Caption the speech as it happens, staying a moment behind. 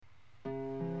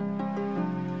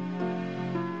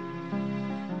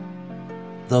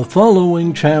The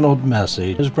following channeled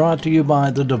message is brought to you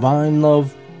by the Divine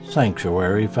Love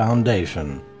Sanctuary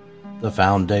Foundation. The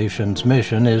Foundation's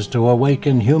mission is to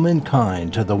awaken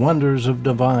humankind to the wonders of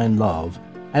divine love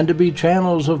and to be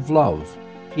channels of love,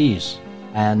 peace,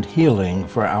 and healing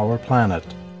for our planet.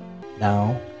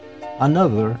 Now,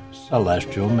 another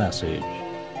celestial message.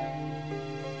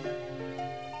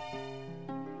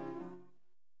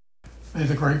 May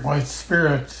the Great White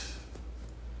Spirit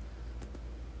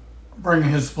bring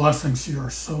His blessings to your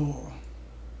soul.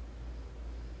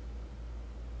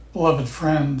 Beloved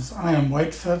friends, I am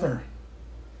White Feather,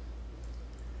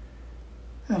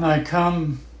 and I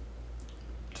come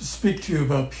to speak to you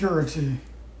about purity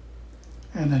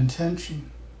and intention.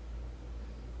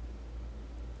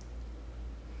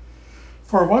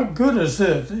 For what good is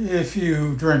it if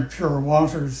you drink pure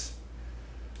waters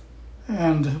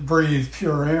and breathe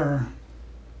pure air,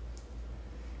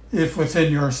 if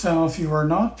within yourself you are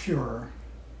not pure,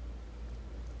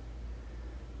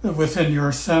 that within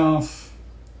yourself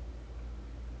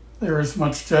there is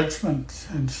much judgment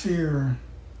and fear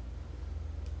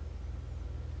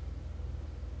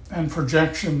and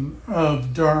projection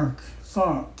of dark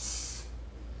thoughts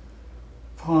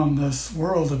upon this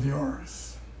world of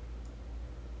yours?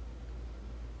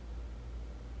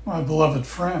 My beloved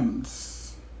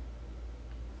friends,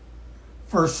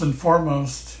 first and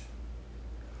foremost,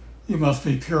 you must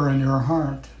be pure in your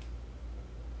heart.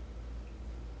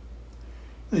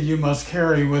 That you must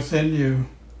carry within you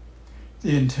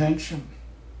the intention,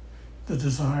 the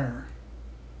desire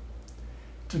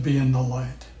to be in the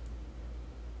light.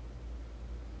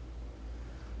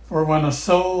 For when a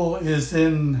soul is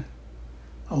in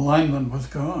alignment with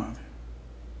God,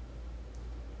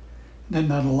 and in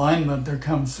that alignment there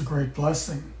comes the great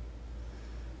blessing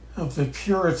of the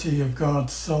purity of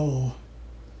God's soul,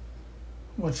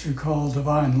 what you call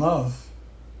divine love,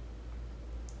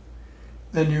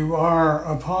 then you are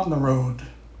upon the road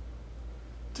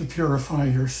to purify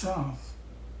yourself,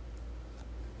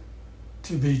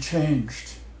 to be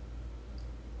changed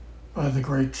by the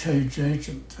great change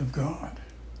agent of God.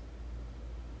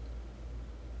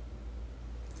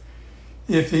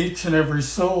 If each and every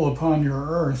soul upon your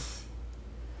earth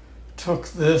took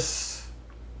this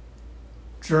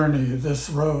journey, this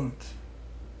road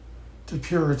to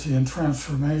purity and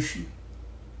transformation,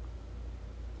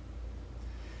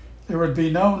 there would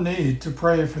be no need to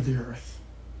pray for the earth,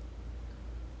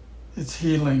 its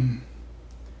healing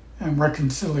and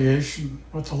reconciliation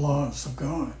with the laws of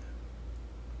God.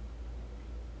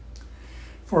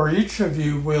 For each of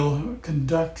you will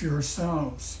conduct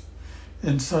yourselves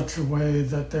in such a way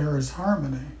that there is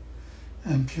harmony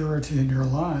and purity in your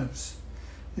lives,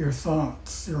 your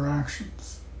thoughts, your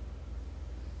actions.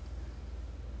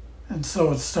 And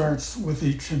so it starts with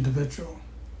each individual.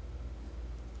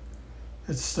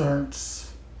 It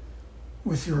starts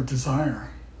with your desire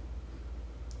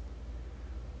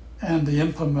and the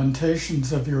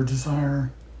implementations of your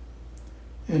desire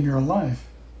in your life.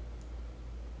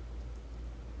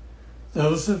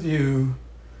 Those of you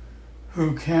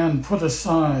who can put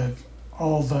aside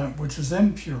all that which is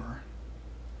impure,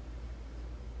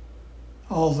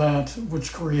 all that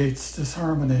which creates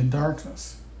disharmony and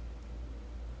darkness,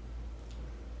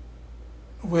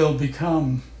 will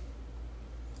become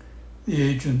the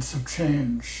agents of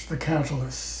change, the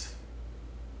catalysts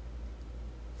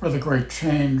for the great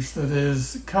change that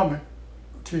is coming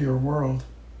to your world.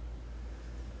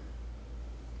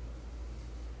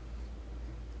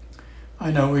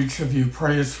 I know each of you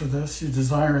prays for this, you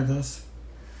desire this,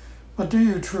 but do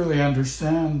you truly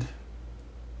understand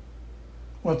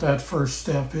what that first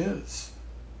step is?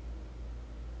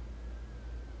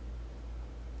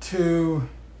 To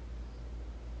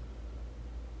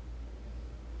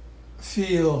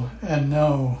feel and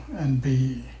know and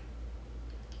be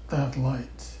that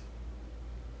light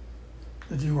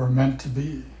that you are meant to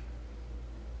be,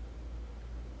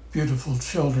 beautiful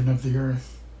children of the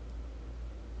earth,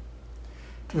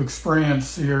 to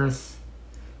experience the earth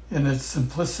in its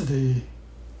simplicity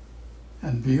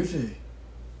and beauty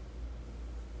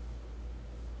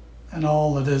and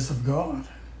all that is of God,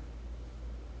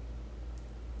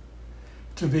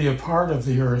 to be a part of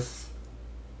the earth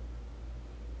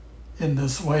in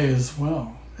this way as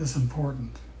well is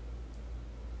important.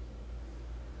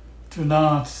 To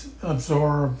not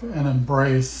absorb and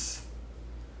embrace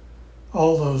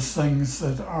all those things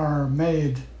that are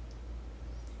made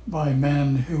by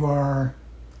men who are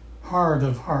hard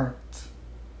of heart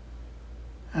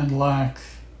and lack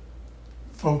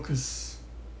focus,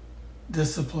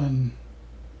 discipline,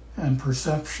 and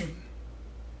perception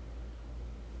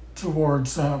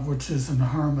towards that which is in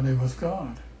harmony with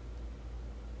God.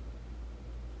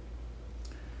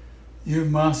 You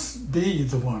must be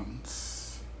the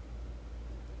ones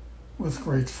with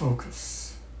great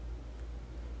focus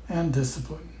and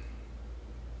discipline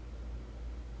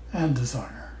and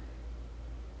desire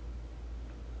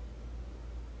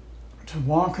to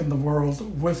walk in the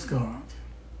world with God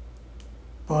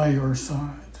by your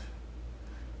side,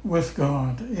 with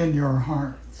God in your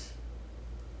heart,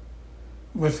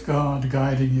 with God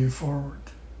guiding you forward.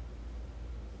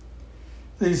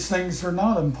 These things are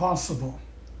not impossible.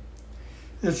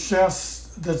 It's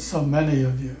just that so many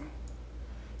of you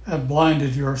have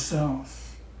blinded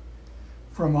yourself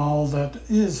from all that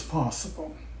is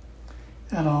possible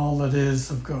and all that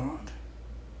is of God.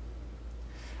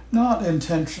 Not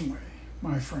intentionally,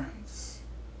 my friends.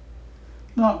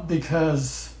 Not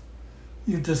because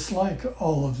you dislike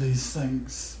all of these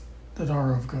things that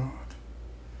are of God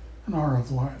and are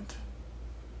of light.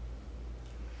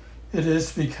 It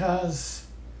is because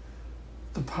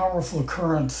the powerful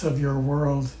currents of your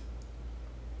world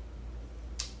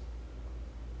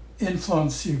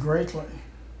influence you greatly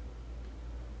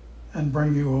and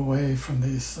bring you away from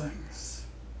these things.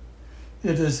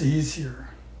 It is easier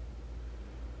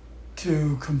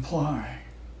to comply,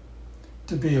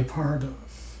 to be a part of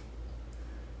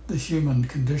the human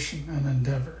condition and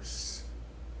endeavors,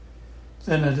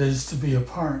 than it is to be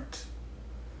apart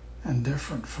and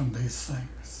different from these things.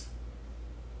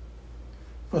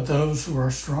 But those who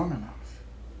are strong enough,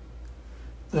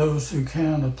 those who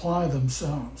can apply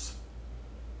themselves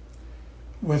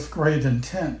with great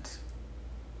intent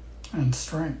and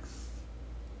strength,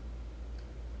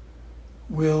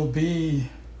 will be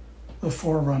the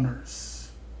forerunners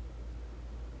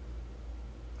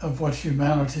of what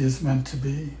humanity is meant to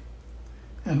be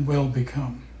and will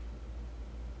become.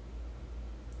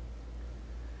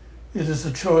 It is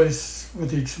a choice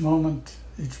with each moment,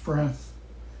 each breath,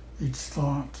 each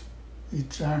thought,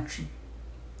 each action.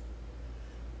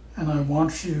 And I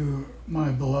want you, my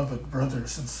beloved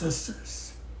brothers and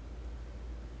sisters,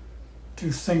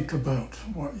 to think about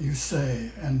what you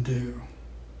say and do,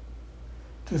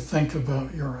 to think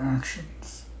about your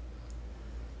actions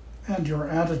and your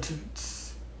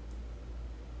attitudes,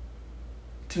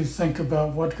 to think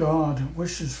about what God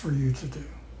wishes for you to do,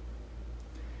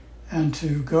 and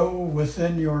to go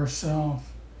within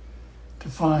yourself to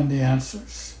find the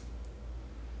answers,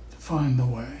 to find the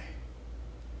way,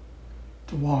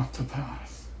 to walk the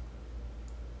path.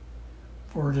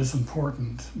 For it is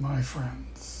important, my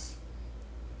friends,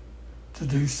 to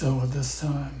do so at this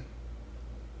time.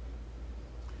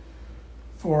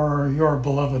 For your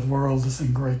beloved world is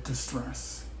in great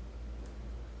distress.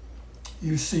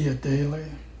 You see it daily.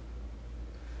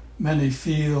 Many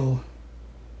feel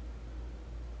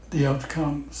the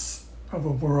outcomes of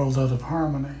a world out of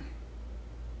harmony,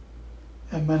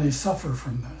 and many suffer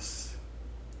from this.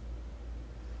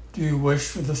 Do you wish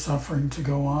for the suffering to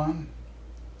go on?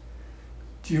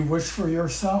 Do you wish for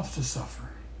yourself to suffer?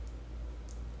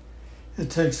 It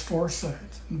takes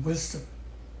foresight and wisdom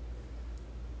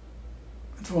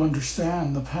to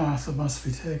understand the path that must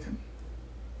be taken.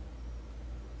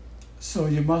 So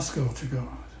you must go to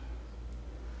God.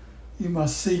 You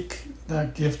must seek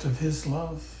that gift of His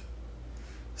love.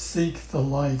 Seek the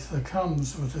light that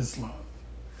comes with His love.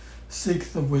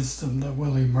 Seek the wisdom that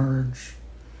will emerge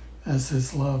as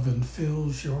His love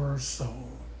infills your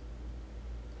soul.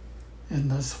 In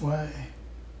this way,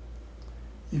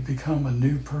 you become a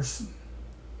new person,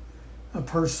 a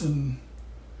person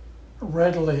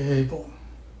readily able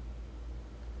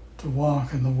to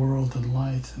walk in the world in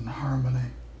light and harmony,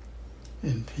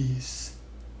 in peace,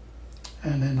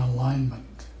 and in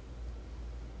alignment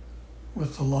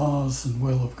with the laws and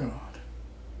will of God.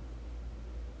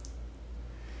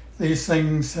 These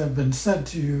things have been said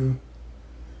to you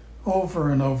over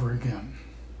and over again,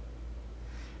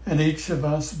 and each of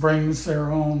us brings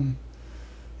their own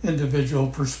individual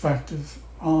perspective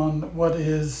on what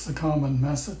is the common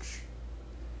message.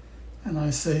 And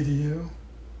I say to you,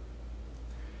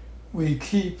 we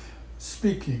keep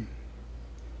speaking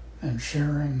and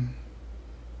sharing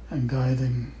and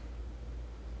guiding,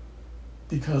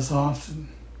 because often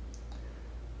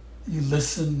you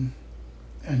listen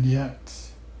and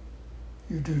yet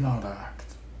you do not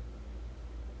act.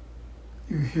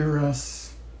 You hear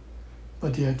us,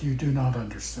 but yet you do not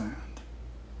understand.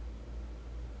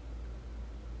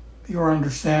 Your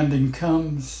understanding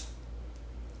comes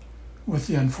with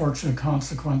the unfortunate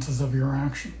consequences of your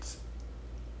actions.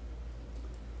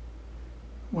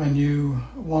 When you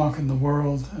walk in the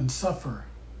world and suffer,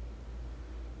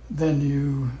 then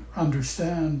you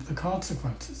understand the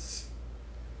consequences.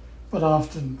 But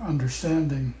often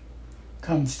understanding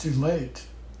comes too late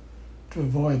to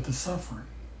avoid the suffering.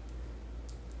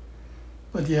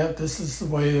 But yet this is the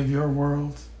way of your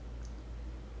world,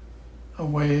 a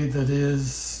way that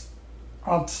is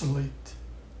obsolete,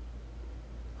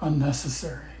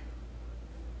 unnecessary,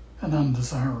 and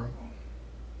undesirable.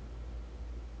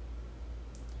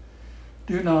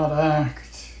 Do not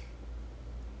act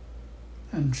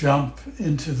and jump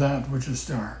into that which is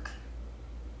dark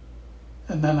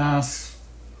and then ask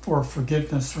for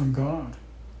forgiveness from God.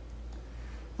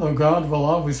 Though God will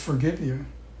always forgive you,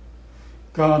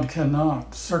 God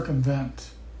cannot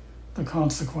circumvent the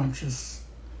consequences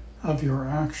of your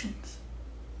actions,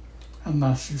 and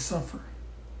thus you suffer.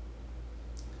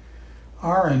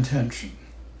 Our intention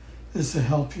is to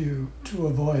help you to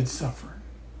avoid suffering,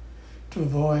 to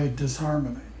avoid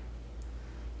disharmony,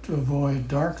 to avoid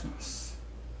darkness.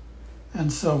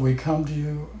 And so we come to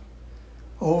you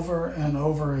over and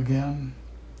over again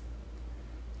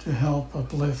to help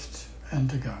uplift and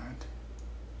to guide,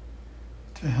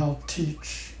 to help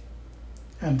teach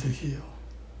and to heal,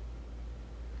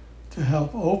 to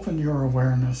help open your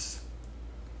awareness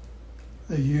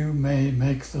that you may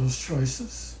make those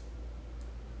choices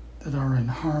that are in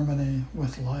harmony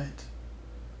with light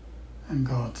and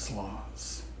God's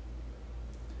laws.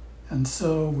 And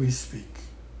so we speak,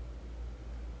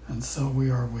 and so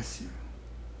we are with you.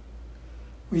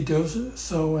 We do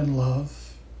so in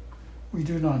love. We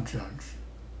do not judge,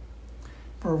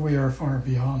 for we are far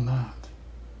beyond that.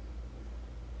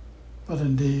 But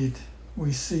indeed,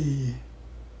 we see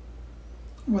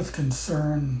with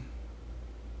concern,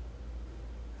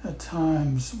 at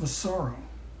times with sorrow,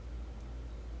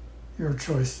 your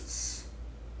choices,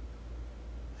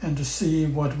 and to see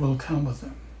what will come of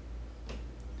them,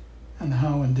 and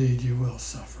how indeed you will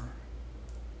suffer.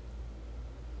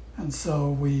 And so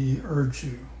we urge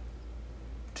you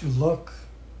to look,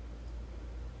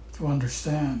 to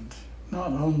understand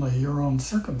not only your own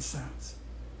circumstance,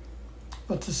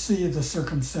 but to see the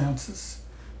circumstances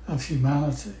of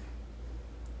humanity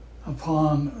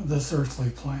upon this earthly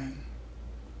plane,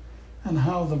 and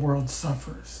how the world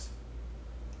suffers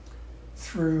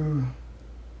through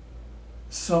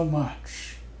so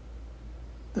much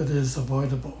that is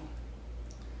avoidable,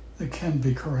 that can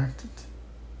be corrected,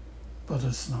 but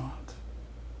is not.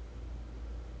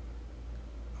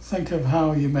 Think of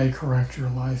how you may correct your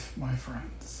life, my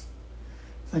friends.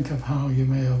 Think of how you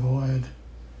may avoid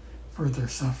further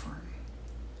suffering.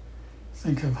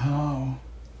 Think of how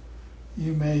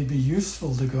you may be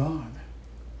useful to God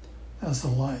as a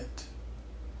light,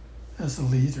 as a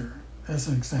leader, as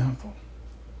an example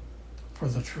for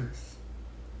the truth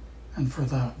and for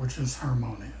that which is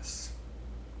harmonious.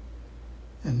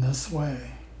 In this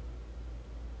way,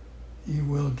 you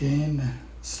will gain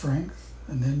strength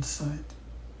and insight,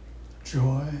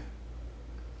 joy,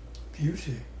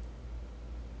 beauty,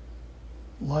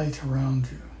 light around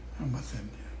you and within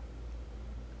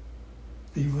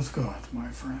you. Be with God, my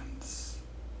friends.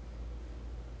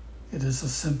 It is a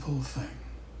simple thing,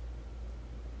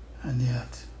 and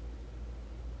yet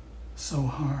so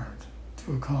hard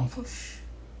to accomplish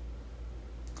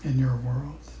in your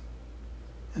world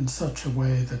in such a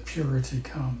way that purity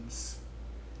comes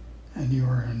and you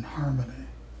are in harmony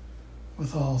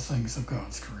with all things of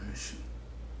God's creation.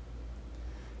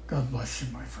 God bless you,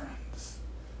 my friends.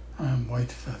 I am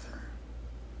White Feather.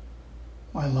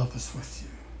 My love is with you.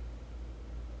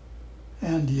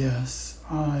 And yes,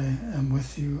 I am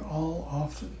with you all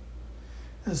often,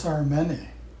 as are many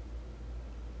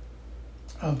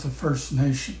of the First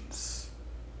Nations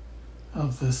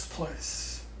of this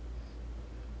place.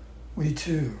 We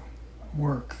too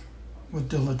work with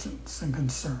diligence and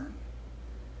concern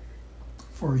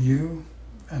for you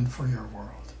and for your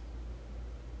world.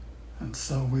 And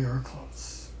so we are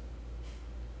close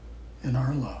in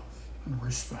our love and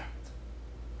respect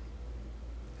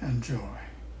and joy.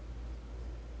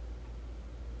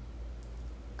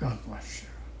 God bless you.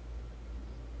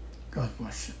 God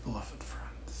bless you, beloved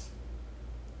friends.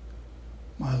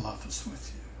 My love is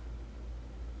with you.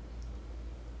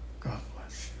 God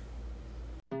bless you.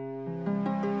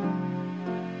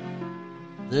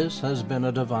 This has been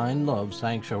a Divine Love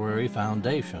Sanctuary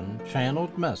Foundation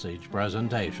channeled message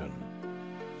presentation.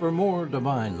 For more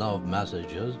Divine Love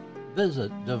messages,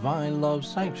 visit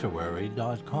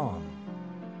divinelovesanctuary.com.